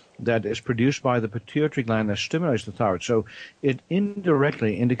is produced by the pituitary gland that stimulates the thyroid. So it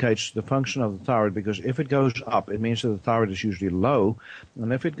indirectly indicates the function of the thyroid, because if it goes up, it means that the thyroid is usually low,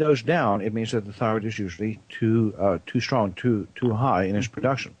 and if it goes down, it means that the thyroid is usually too strong, too high in its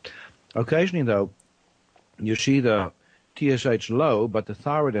production. Occasionally, though, you see the TSH low, but the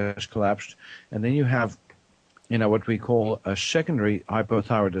thyroid has collapsed, and then you have, what we call a secondary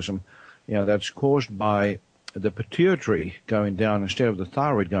hypothyroidism, that's caused by the pituitary going down instead of the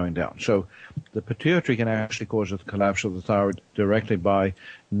thyroid going down. So the pituitary can actually cause a collapse of the thyroid directly by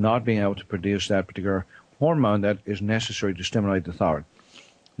not being able to produce that particular hormone that is necessary to stimulate the thyroid.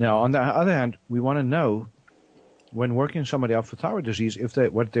 Now, on the other hand, we want to know, when working somebody up for thyroid disease,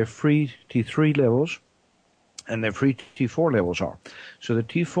 what their free T3 levels and their free T4 levels are. So the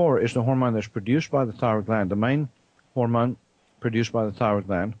T4 is the hormone that's produced by the thyroid gland, the main hormone produced by the thyroid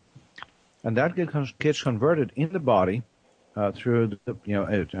gland, and that gets converted in the body through to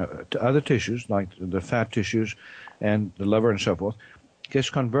other tissues like the fat tissues and the liver and so forth, gets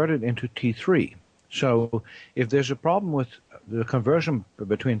converted into T3. So if there's a problem with the conversion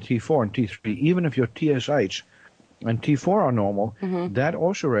between T4 and T3, even if your TSH and T4 are normal, that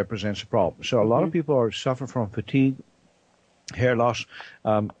also represents a problem. So a lot of people suffer from fatigue, hair loss,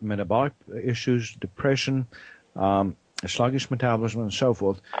 metabolic issues, depression, sluggish metabolism, and so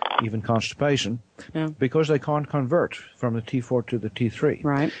forth, even constipation, because they can't convert from the T4 to the T3.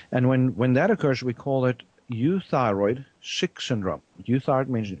 Right. And when that occurs, we call it euthyroid sick syndrome.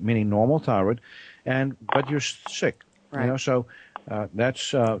 Euthyroid meaning normal thyroid, but you're sick. Right. So that's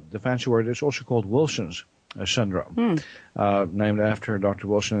the fancy word. It's also called Wilson's syndrome, named after Dr.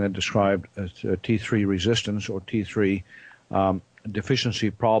 Wilson, that described T3 resistance or T3 deficiency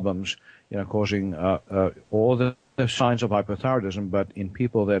problems, causing all the signs of hypothyroidism, but in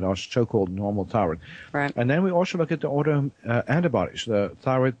people that are so-called normal thyroid. Right. And then we also look at the auto antibodies, the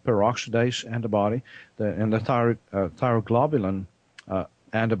thyroid peroxidase antibody, and the thyroglobulin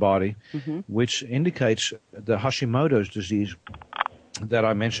antibody, which indicates the Hashimoto's disease that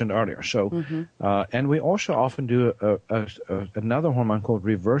I mentioned earlier. So, and we also often do another hormone called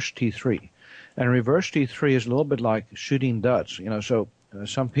reverse T3. And reverse T3 is a little bit like shooting duds. So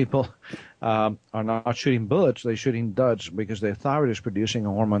some people are not shooting bullets, they're shooting duds, because their thyroid is producing a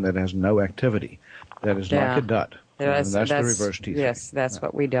hormone that has no activity, that is like a dud. And that's the reverse T3. Yes, that's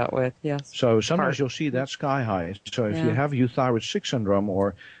what we dealt with, yes. So sometimes you'll see that sky high. So if you have euthyroid sick syndrome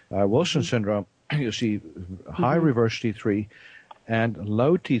or Wilson syndrome, you'll see high reverse T3, and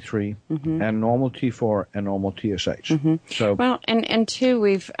low T3 and normal T4 and normal TSH. So well, and two,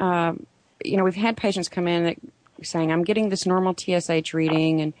 we've we've had patients come in that saying, I'm getting this normal TSH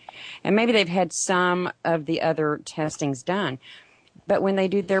reading, and maybe they've had some of the other testings done, but when they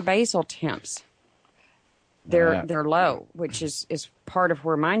do their basal temps, they're low, which is part of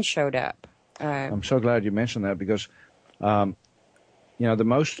where mine showed up. I'm so glad you mentioned that because, the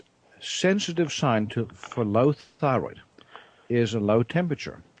most sensitive sign for low thyroid is a low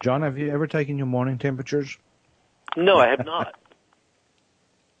temperature. John, have you ever taken your morning temperatures? No, I have not.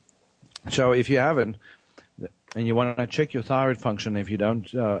 So if you haven't, and you want to check your thyroid function, if you don't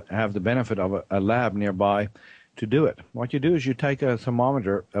have the benefit of a lab nearby to do it, what you do is you take a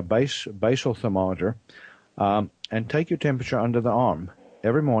thermometer, a basal thermometer, and take your temperature under the arm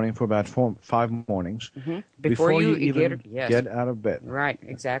every morning for about 5 mornings before you even get out of bed. Right,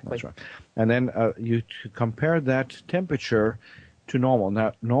 exactly. That's right. And then you compare that temperature to normal.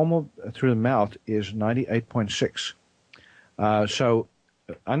 Now, normal through the mouth is 98.6. So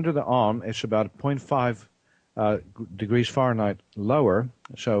under the arm, it's about 0.5 degrees Fahrenheit lower.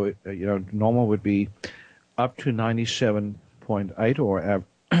 So, normal would be up to 97.8 or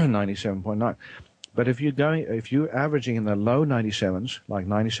 97.9. But if you're averaging in the low 97s, like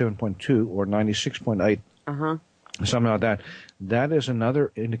 97.2 or 96.8, something like that, that is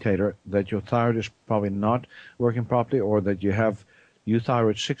another indicator that your thyroid is probably not working properly, or that you have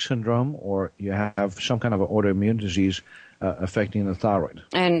euthyroid 6 syndrome, or you have some kind of an autoimmune disease affecting the thyroid.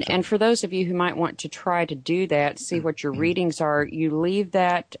 And for those of you who might want to try to do that, see what your readings are, you leave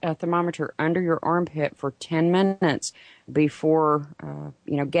that thermometer under your armpit for 10 minutes before,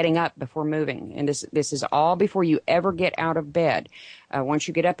 getting up, before moving. And this is all before you ever get out of bed. Once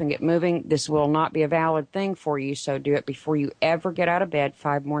you get up and get moving, this will not be a valid thing for you, so do it before you ever get out of bed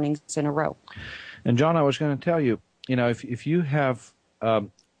 5 mornings in a row. And John, I was going to tell you, if you have...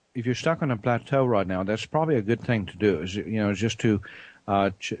 if you're stuck on a plateau right now, that's probably a good thing to do. Is just to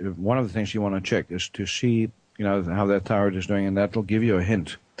one of the things you want to check is to see how that thyroid is doing, and that will give you a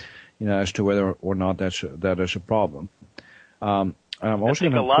hint, as to whether or not that is a problem. I'm also I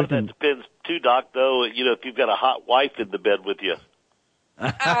think a lot of that depends too, Doc. Though if you've got a hot wife in the bed with you.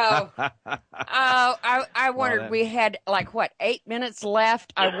 I wondered. We had 8 minutes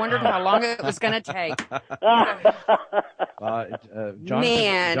left. I wondered how long it was going to take.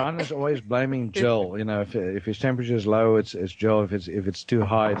 John is always blaming Jill. If his temperature is low, it's Jill. If it's too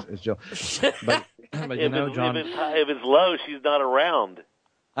high, it's Jill. But John, if it's low, she's not around.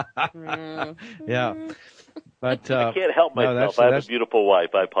 Yeah. But I can't help myself. I have a beautiful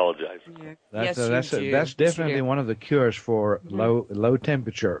wife. I apologize. Yeah. That's definitely one of the cures for low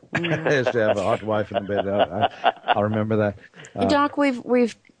temperature is to have a hot wife in bed. I'll remember that. Doc,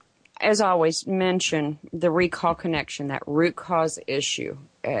 we've as always mentioned the recall connection, that root cause issue.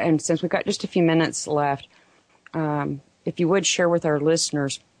 And since we've got just a few minutes left, if you would share with our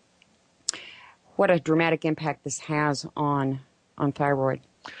listeners what a dramatic impact this has on thyroid.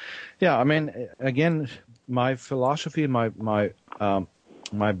 Yeah, I mean, again, my philosophy, my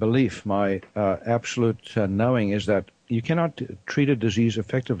belief, my absolute knowing is that you cannot treat a disease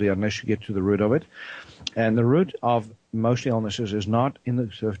effectively unless you get to the root of it. And the root of most illnesses is not in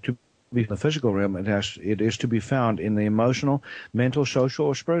the physical realm. It is to be found in the emotional, mental, social,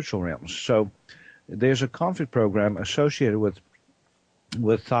 or spiritual realms. So there's a conflict program associated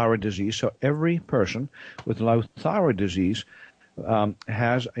with thyroid disease. So every person with low thyroid disease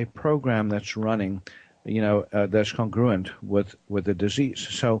has a program that's running, that's congruent with the disease.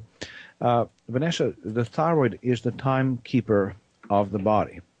 So, Vanessa, the thyroid is the timekeeper of the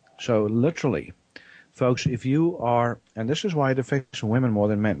body. So literally, folks, if you are, and this is why it affects women more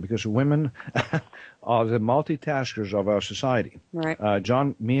than men, because women are the multitaskers of our society. Right.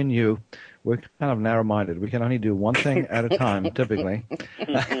 John, me and you, we're kind of narrow-minded. We can only do one thing at a time, typically.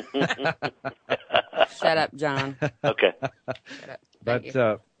 Shut up, John. Okay. Shut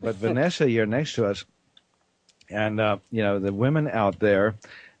up. But Vanessa, you're next to us, and the women out there,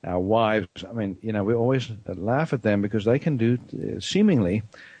 our wives. I mean, we always laugh at them because they can do seemingly,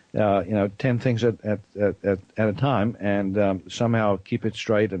 10 things at a time, and somehow keep it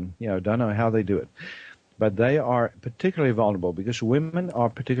straight, and don't know how they do it. But they are particularly vulnerable because women are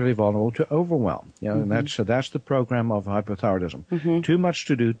particularly vulnerable to overwhelm. And that's the program of hypothyroidism. Mm-hmm. Too much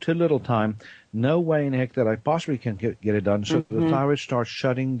to do, too little time, no way in heck that I possibly can get it done. So the thyroid starts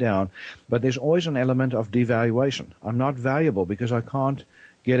shutting down. But there's always an element of devaluation. I'm not valuable because I can't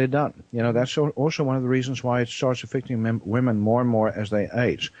get it done. That's also one of the reasons why it starts affecting women more and more as they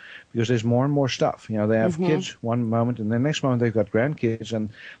age, because there's more and more stuff. They have kids one moment, and the next moment they've got grandkids,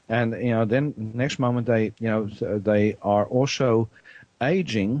 and then next moment they are also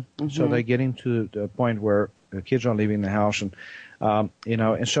aging, so they're getting to the point where the kids are leaving the house, and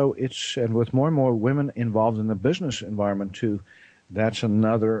and so and with more and more women involved in the business environment too, that's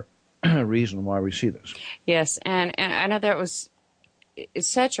another reason why we see this. Yes, and I know that was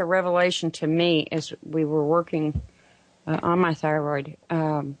such a revelation to me as we were working on my thyroid.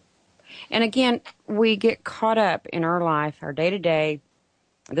 And again, we get caught up in our life, our day-to-day.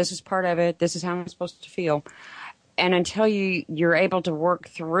 This is part of it. This is how I'm supposed to feel. And until you're able to work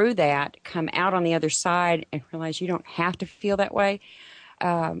through that, come out on the other side and realize you don't have to feel that way,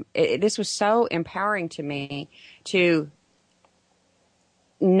 this was so empowering to me to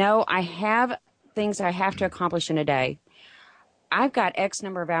know I have things I have to accomplish in a day. I've got X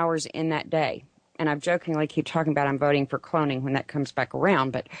number of hours in that day. And I jokingly keep talking about I'm voting for cloning when that comes back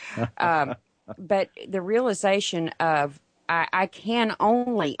around. But but the realization of I can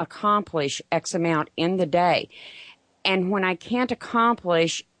only accomplish X amount in the day. And when I can't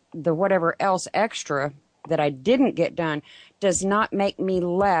accomplish the whatever else extra that I didn't get done, does not make me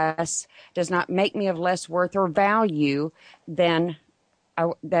less, does not make me of less worth or value than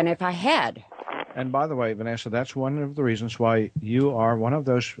if I had. And by the way, Vanessa, that's one of the reasons why you are one of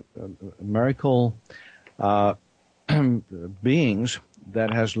those miracle beings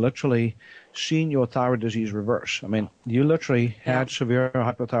that has literally seen your thyroid disease reverse. I mean, you literally had severe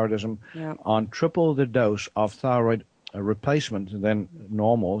hypothyroidism on triple the dose of thyroid replacement than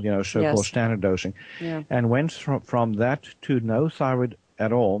normal, so-called standard dosing, and went from that to no thyroid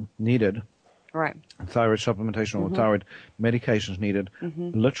at all needed. Right. Thyroid supplementation or thyroid medications needed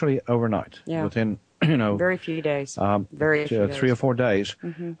literally overnight within, very few days. Very few days. 3 or 4 days.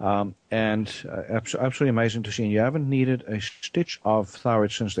 And absolutely amazing to see. And you haven't needed a stitch of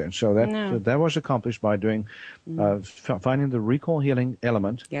thyroid since then. So that was accomplished by doing, finding the recall healing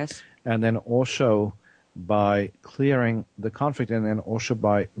element. Yes. And then also by clearing the conflict, and then also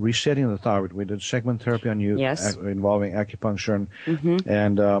by resetting the thyroid. We did segment therapy on you involving acupuncture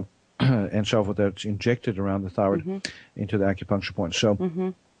and so forth, that's injected around the thyroid into the acupuncture point.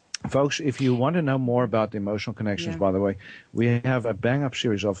 So, folks, if you want to know more about the emotional connections, by the way, we have a bang-up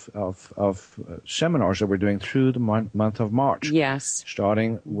series of seminars that we're doing through the month of March. Yes.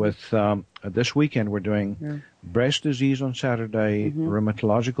 Starting with this weekend, we're doing breast disease on Saturday,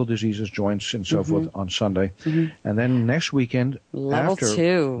 rheumatological diseases, joints, and so forth on Sunday. And then next weekend, Level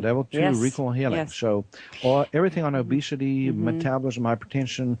 2, recall healing. Yes. So everything on obesity, metabolism,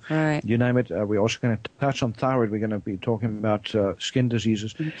 hypertension, you name it. We're also going to touch on thyroid. We're going to be talking about skin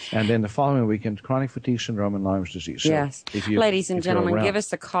diseases. And then the following weekend, chronic fatigue syndrome and Lyme's disease. So yes. Ladies and gentlemen, give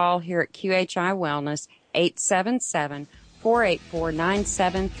us a call here at QHI Wellness,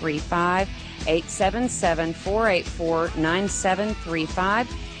 877-484-9735, 877-484-9735.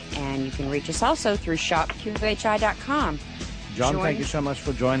 And you can reach us also through shopqhi.com. John, thank you so much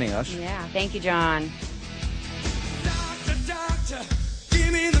for joining us. Yeah, thank you, John. Doctor,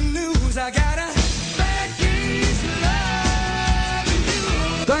 give me the news. I got a bad case of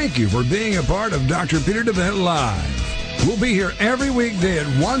loving you. Thank you for being a part of Dr. Peter DeVent Live. We'll be here every weekday at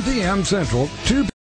 1 p.m. Central, 2 p.m.